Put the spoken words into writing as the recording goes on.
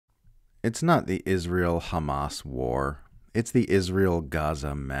It's not the Israel-Hamas war. It's the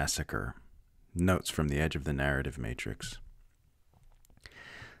Israel-Gaza Massacre. Notes from the edge of the narrative matrix.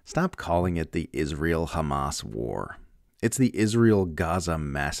 Stop calling it the Israel-Hamas war. It's the Israel-Gaza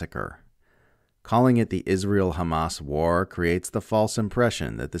Massacre. Calling it the Israel-Hamas war creates the false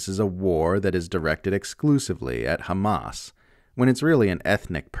impression that this is a war that is directed exclusively at Hamas, when it's really an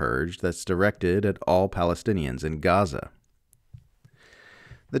ethnic purge that's directed at all Palestinians in Gaza.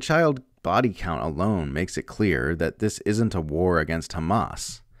 The child body count alone makes it clear that this isn't a war against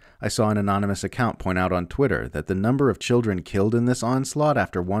Hamas. I saw an anonymous account point out on Twitter that the number of children killed in this onslaught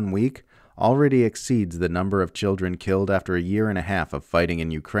after 1 week already exceeds the number of children killed after a year and a half of fighting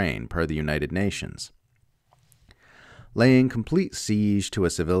in Ukraine, per the United Nations. Laying complete siege to a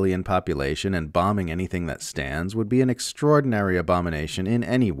civilian population and bombing anything that stands would be an extraordinary abomination in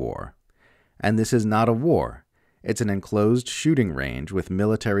any war. And this is not a war. It's an enclosed shooting range with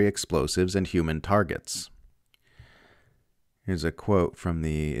military explosives and human targets. Here's a quote from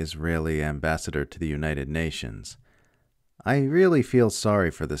the Israeli ambassador to the United Nations. I really feel sorry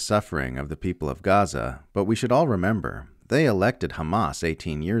for the suffering of the people of Gaza, but we should all remember, they elected Hamas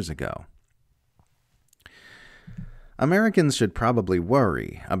 18 years ago. Americans should probably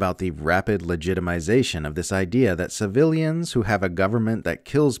worry about the rapid legitimization of this idea that civilians who have a government that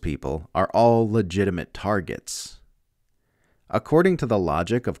kills people are all legitimate targets. According to the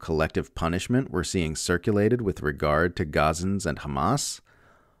logic of collective punishment we're seeing circulated with regard to Gazans and Hamas,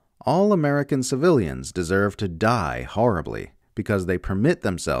 all American civilians deserve to die horribly because they permit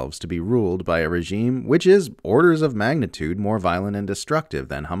themselves to be ruled by a regime which is orders of magnitude more violent and destructive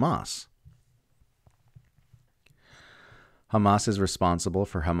than Hamas. Hamas is responsible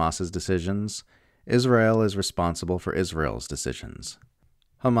for Hamas's decisions. Israel is responsible for Israel's decisions.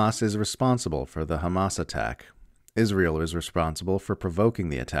 Hamas is responsible for the Hamas attack. Israel is responsible for provoking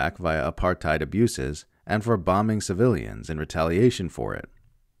the attack via apartheid abuses and for bombing civilians in retaliation for it.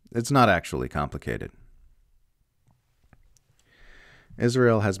 It's not actually complicated.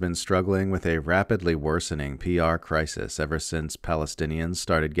 Israel has been struggling with a rapidly worsening PR crisis ever since Palestinians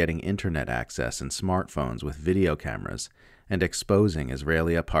started getting internet access and smartphones with video cameras and exposing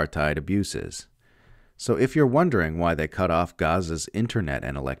Israeli apartheid abuses. So if you're wondering why they cut off Gaza's internet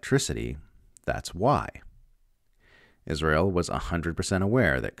and electricity, that's why. Israel was 100%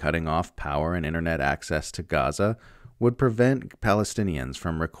 aware that cutting off power and internet access to Gaza would prevent Palestinians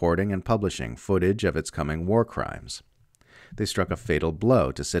from recording and publishing footage of its coming war crimes. They struck a fatal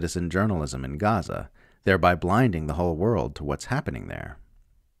blow to citizen journalism in Gaza, thereby blinding the whole world to what's happening there.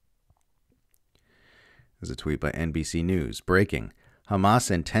 There's a tweet by NBC News. Breaking.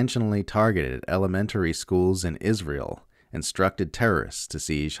 Hamas intentionally targeted elementary schools in Israel, instructed terrorists to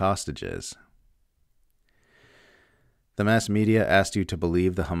seize hostages. The mass media asked you to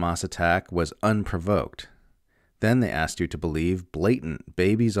believe the Hamas attack was unprovoked. Then they asked you to believe blatant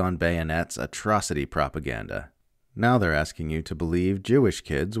babies on bayonets atrocity propaganda. Now they're asking you to believe Jewish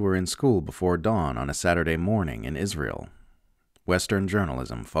kids were in school before dawn on a Saturday morning in Israel. Western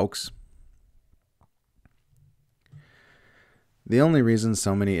journalism, folks. The only reason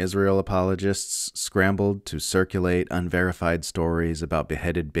so many Israel apologists scrambled to circulate unverified stories about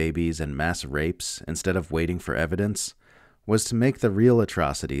beheaded babies and mass rapes instead of waiting for evidence was to make the real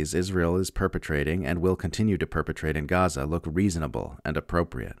atrocities Israel is perpetrating and will continue to perpetrate in Gaza look reasonable and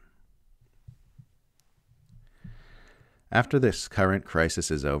appropriate. After this current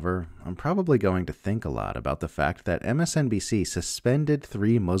crisis is over, I'm probably going to think a lot about the fact that MSNBC suspended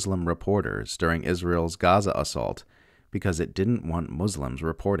 3 Muslim reporters during Israel's Gaza assault because it didn't want Muslims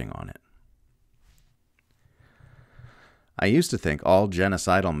reporting on it. I used to think all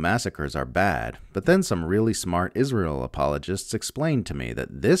genocidal massacres are bad, but then some really smart Israel apologists explained to me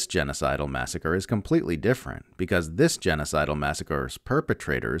that this genocidal massacre is completely different because this genocidal massacre's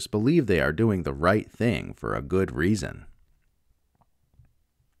perpetrators believe they are doing the right thing for a good reason.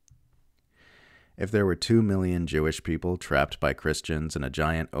 If there were 2 million Jewish people trapped by Christians in a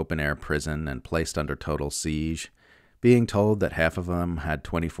giant open-air prison and placed under total siege, being told that half of them had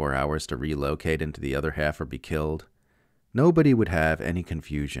 24 hours to relocate into the other half or be killed, nobody would have any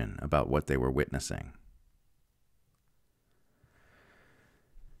confusion about what they were witnessing.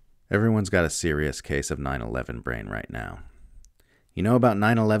 Everyone's got a serious case of 9/11 brain right now. You know about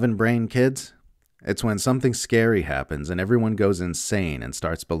 9/11 brain, kids? It's when something scary happens and everyone goes insane and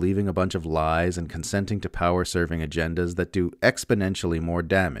starts believing a bunch of lies and consenting to power-serving agendas that do exponentially more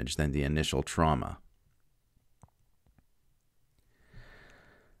damage than the initial trauma.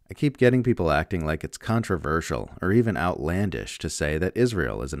 I keep getting people acting like it's controversial or even outlandish to say that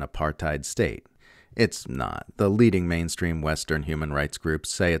Israel is an apartheid state, It's not. The leading mainstream Western human rights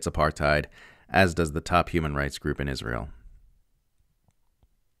groups say it's apartheid, as does the top human rights group in Israel.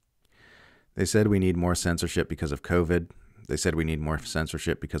 They said we need more censorship because of COVID. They said we need more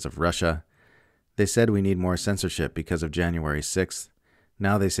censorship because of Russia. They said we need more censorship because of January 6th.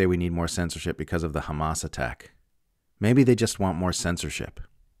 Now they say we need more censorship because of the Hamas attack. Maybe they just want more censorship.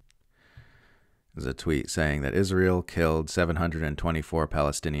 There's a tweet saying that Israel killed 724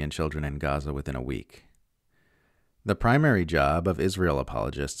 Palestinian children in Gaza within a week. The primary job of Israel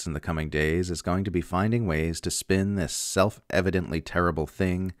apologists in the coming days is going to be finding ways to spin this self-evidently terrible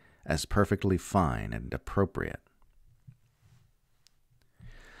thing as perfectly fine and appropriate.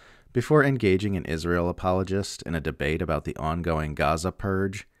 Before engaging an Israel apologist in a debate about the ongoing Gaza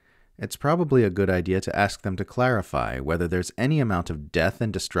purge, it's probably a good idea to ask them to clarify whether there's any amount of death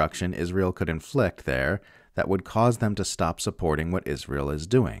and destruction Israel could inflict there that would cause them to stop supporting what Israel is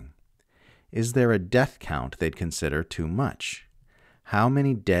doing. Is there a death count they'd consider too much? How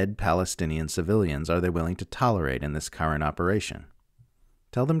many dead Palestinian civilians are they willing to tolerate in this current operation?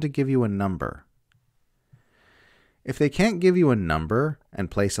 Tell them to give you a number. If they can't give you a number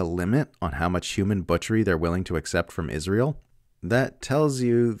and place a limit on how much human butchery they're willing to accept from Israel, that tells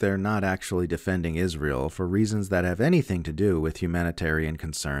you they're not actually defending Israel for reasons that have anything to do with humanitarian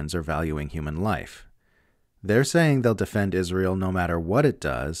concerns or valuing human life. They're saying they'll defend Israel no matter what it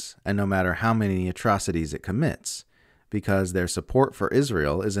does and no matter how many atrocities it commits, because their support for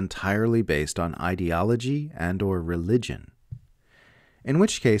Israel is entirely based on ideology and/or religion. In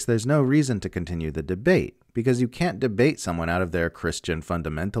which case, there's no reason to continue the debate, because you can't debate someone out of their Christian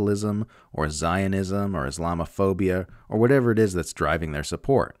fundamentalism or Zionism or Islamophobia or whatever it is that's driving their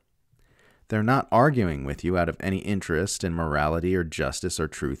support. They're not arguing with you out of any interest in morality or justice or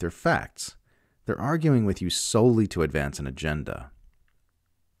truth or facts. They're arguing with you solely to advance an agenda.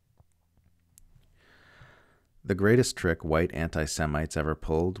 The greatest trick white anti-Semites ever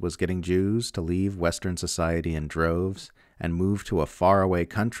pulled was getting Jews to leave Western society in droves and move to a faraway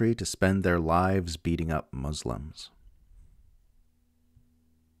country to spend their lives beating up Muslims.